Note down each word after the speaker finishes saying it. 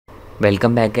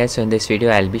Welcome back guys. So in this video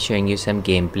I'll be showing you some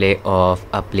gameplay of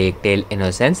A Plague Tale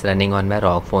Innocence running on my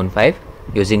Rog Phone 5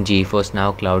 using GeForce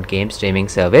Now cloud game streaming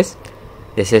service.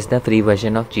 This is the free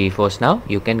version of GeForce Now.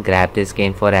 You can grab this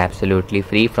game for absolutely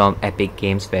free from Epic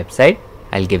Games website.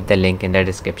 I'll give the link in the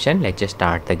description. Let's just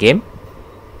start the game.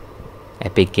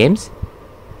 Epic Games.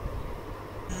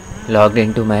 Logged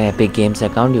into my Epic Games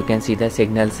account, you can see the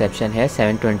signal section here,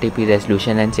 720p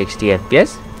resolution and 60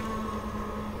 FPS.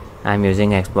 I'm using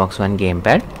Xbox One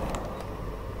gamepad.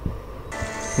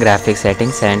 Graphics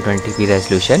settings 720p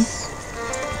resolution.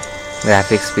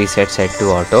 Graphics preset set to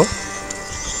auto.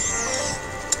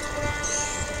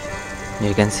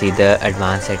 You can see the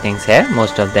advanced settings here.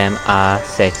 Most of them are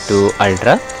set to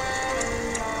ultra.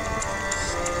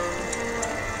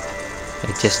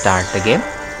 Let's just start the game.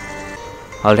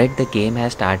 Alright, the game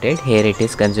has started. Here it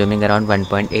is consuming around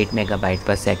 1.8 megabyte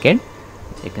per second.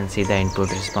 You can see the input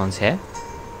response here.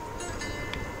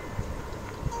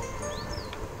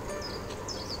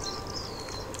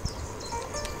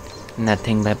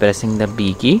 Nothing by pressing the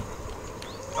B key.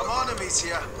 Come on,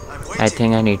 Amicia. I'm waiting. I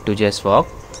think I need to just walk.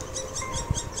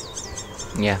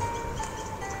 Yeah.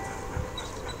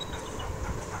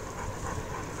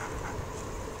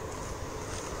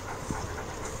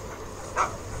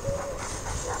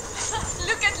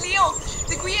 Look at Leon.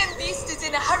 The Guian beast is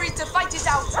in a hurry to fight it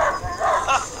out.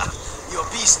 Your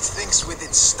beast thinks with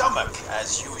its stomach,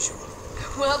 as usual.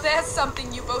 Well, there's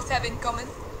something you both have in common.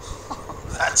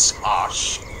 That's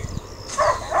harsh.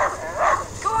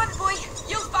 Go on, boy.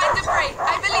 You'll find the prey.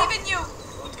 I believe in you.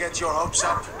 Don't get your hopes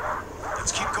up.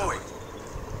 Let's keep going.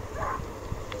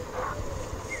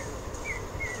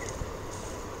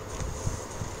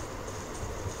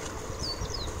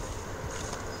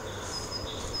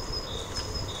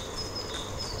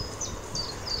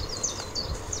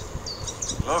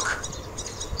 Look,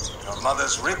 your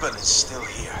mother's ribbon is still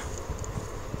here.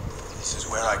 This is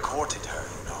where I courted her,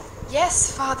 you know.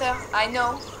 Yes, father. I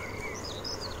know.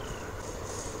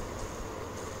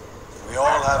 We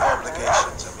all have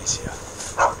obligations, Amicia.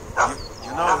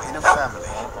 You know, in a family.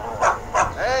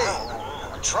 Hey,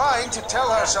 I'm trying to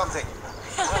tell her something.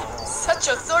 Such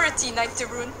authority, Knight de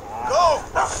Rune. Go!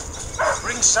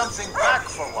 Bring something back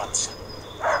for once.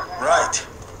 Right.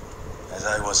 As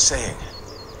I was saying,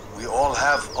 we all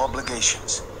have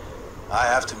obligations. I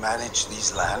have to manage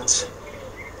these lands.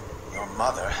 Your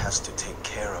mother has to take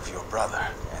care of your brother.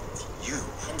 And you...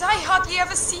 And I hardly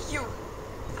ever see you.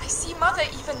 I see Mother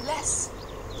even less.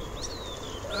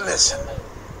 Listen.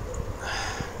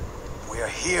 We're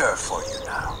here for you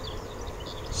now.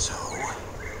 So,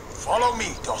 follow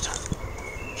me, daughter.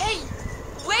 Hey,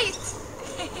 wait!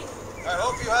 I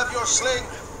hope you have your sling.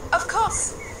 Of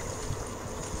course.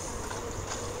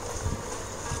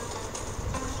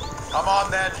 Come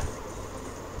on, then.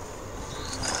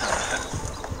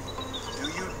 Do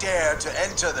you dare to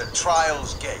enter the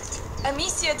Trials Gate?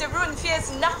 Amicia de Rune fears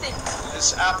nothing.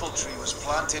 This apple tree was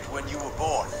planted when you were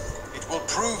born. It will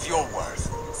prove your worth.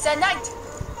 Sir Knight,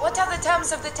 what are the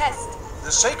terms of the test?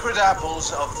 The sacred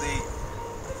apples of the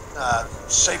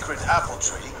sacred apple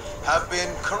tree have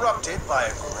been corrupted by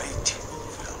a great evil.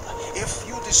 If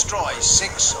you destroy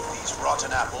 6 of these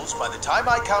rotten apples by the time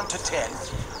I count to 10,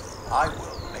 I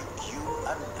will make you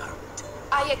a knight.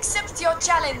 I accept your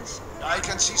challenge. I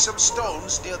can see some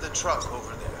stones near the truck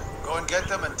over there. Go and get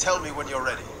them and tell me when you're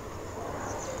ready.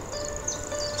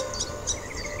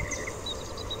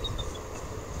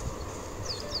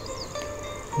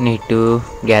 Need to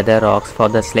gather rocks for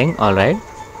the sling. Alright.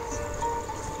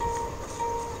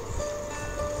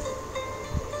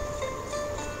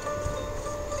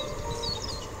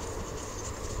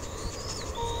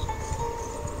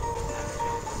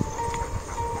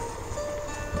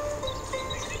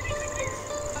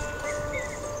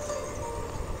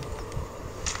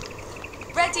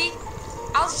 Ready?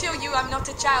 I'll show you I'm not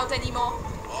a child anymore.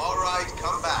 All right,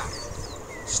 come back.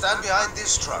 Stand behind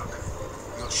this truck.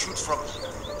 You'll shoot from here.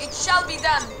 It shall be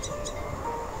done.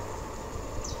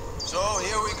 So,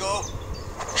 here we go.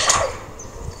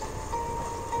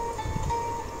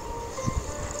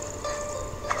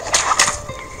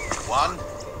 One,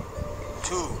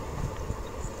 2,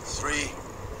 3,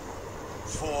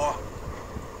 4,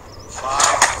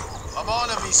 5. Come on,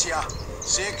 Amicia.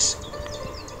 6,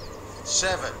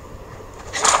 7,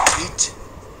 8,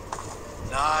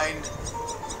 9,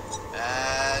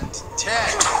 and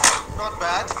 10. Not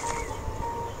bad.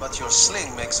 But your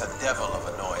sling makes a devil of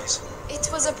a noise. It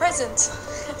was a present.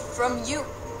 From you.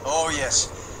 Oh, yes.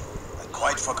 I'd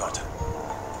quite forgotten.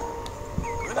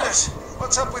 Goodness,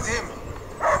 what's up with him?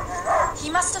 He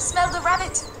must have smelled a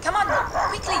rabbit. Come on,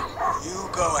 quickly. You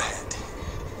go ahead.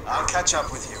 I'll catch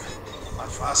up with you. Much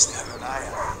faster than I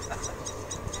am.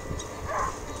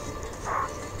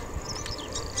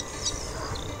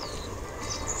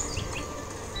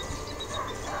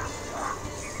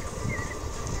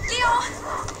 Leo,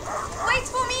 wait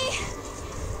for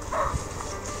me.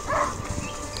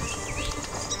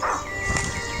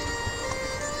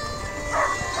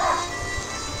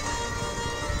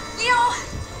 Leo,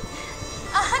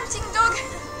 a hunting dog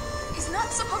is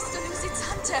not supposed to lose its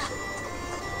hunter.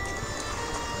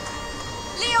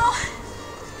 Leo,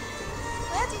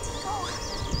 where did he go?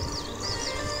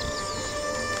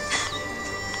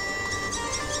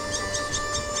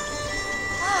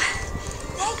 Ah,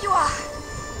 there you are.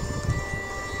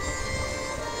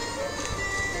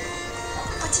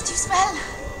 What did you smell?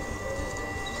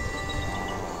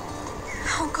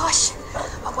 Oh gosh,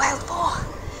 a wild boar.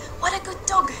 What a good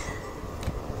dog.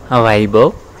 A wild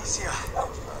boar? Amicia,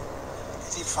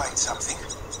 did he find something?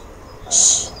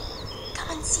 Shh, come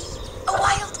and see. A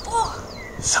wild boar.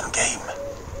 Some game.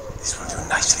 This will do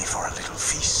nicely for a little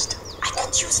feast. I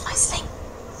could use my sling.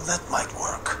 That might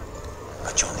work,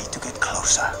 but you'll need to get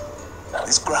closer.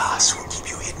 This grass will keep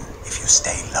you hidden if you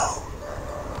stay low.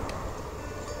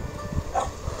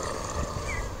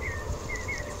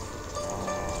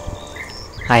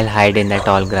 I'll hide in the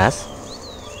tall grass.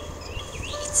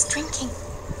 It's drinking.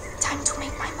 Time to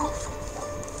make my move.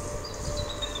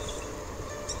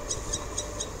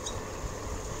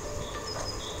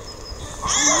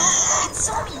 It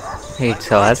saw me. It saw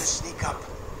To us. sneak up,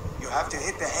 you have to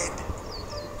hit the head.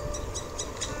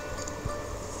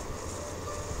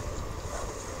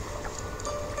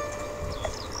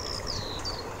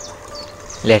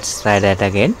 Let's try that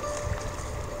again.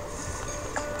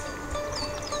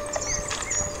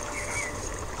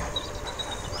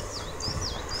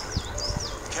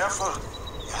 Careful,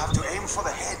 you have to aim for the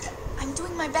head. I'm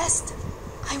doing my best.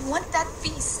 I want that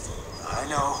feast. I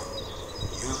know.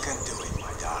 You can do it,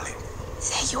 my darling.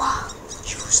 There you are.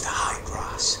 Use the high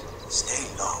grass. Stay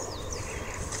low.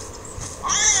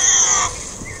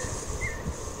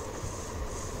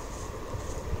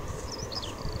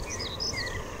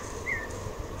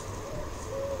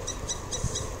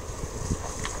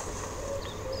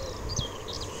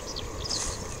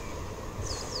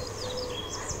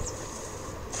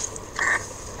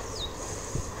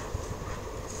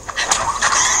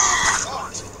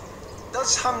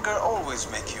 Does hunger always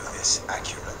make you this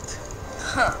accurate?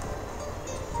 Huh.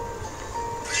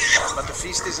 But the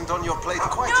feast isn't on your plate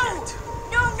quite No! yet.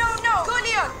 No, no, no! Go,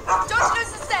 Leon! Don't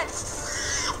lose the scent!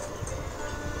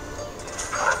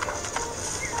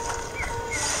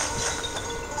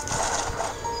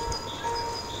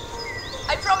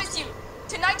 I promise you,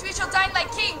 tonight we shall dine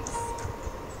like kings.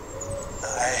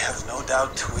 I have no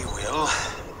doubt we will.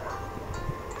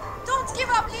 Don't give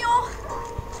up, Leon!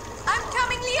 I'm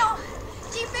coming, Leon!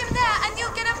 Keep him there and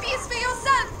you'll get a piece for your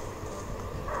son!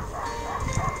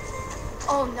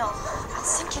 Oh no, I'll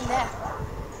sink in there.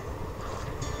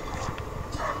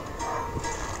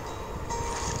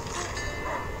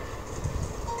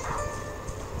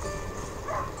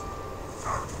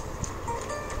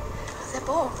 The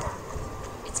boar.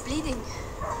 It's bleeding.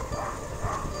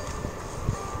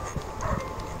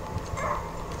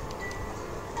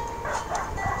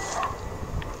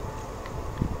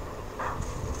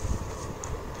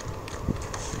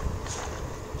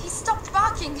 He stopped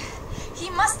barking. He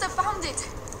must have found it.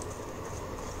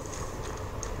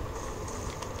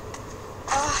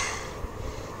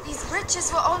 These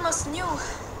bridges were almost new.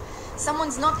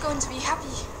 Someone's not going to be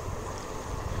happy.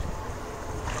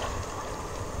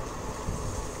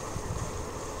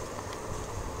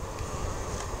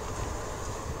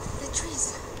 The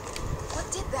trees. What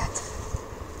did that?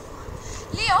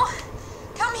 Leo,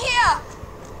 come here!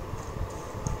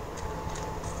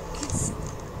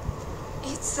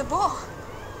 It's the boar.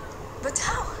 But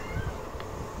how?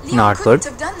 Leo Not couldn't good.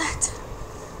 have done that.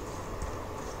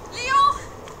 Leo,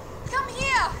 come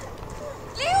here.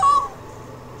 Leo,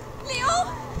 Leo,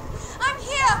 I'm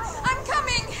here. I'm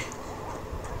coming.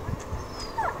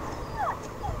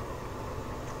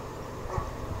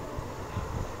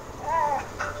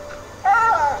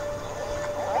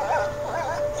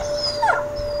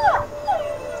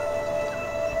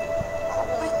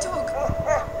 My dog.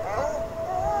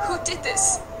 Who did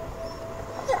this?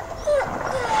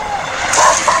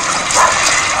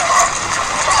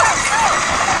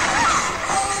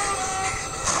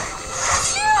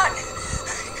 Leon!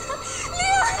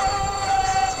 Leon!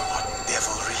 What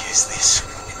devilry is this?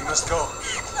 We must go.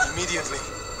 Immediately.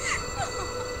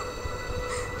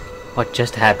 What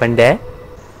just happened there?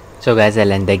 So guys,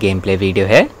 I'll end the gameplay video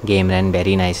here. Game ran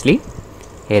very nicely.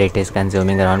 Here it is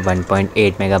consuming around 1.8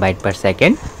 megabyte per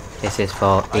second. This is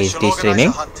for HD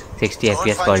streaming, 60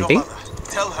 FPS quality.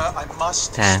 Tell her I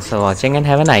must. Thanks for watching and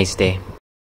have a nice day.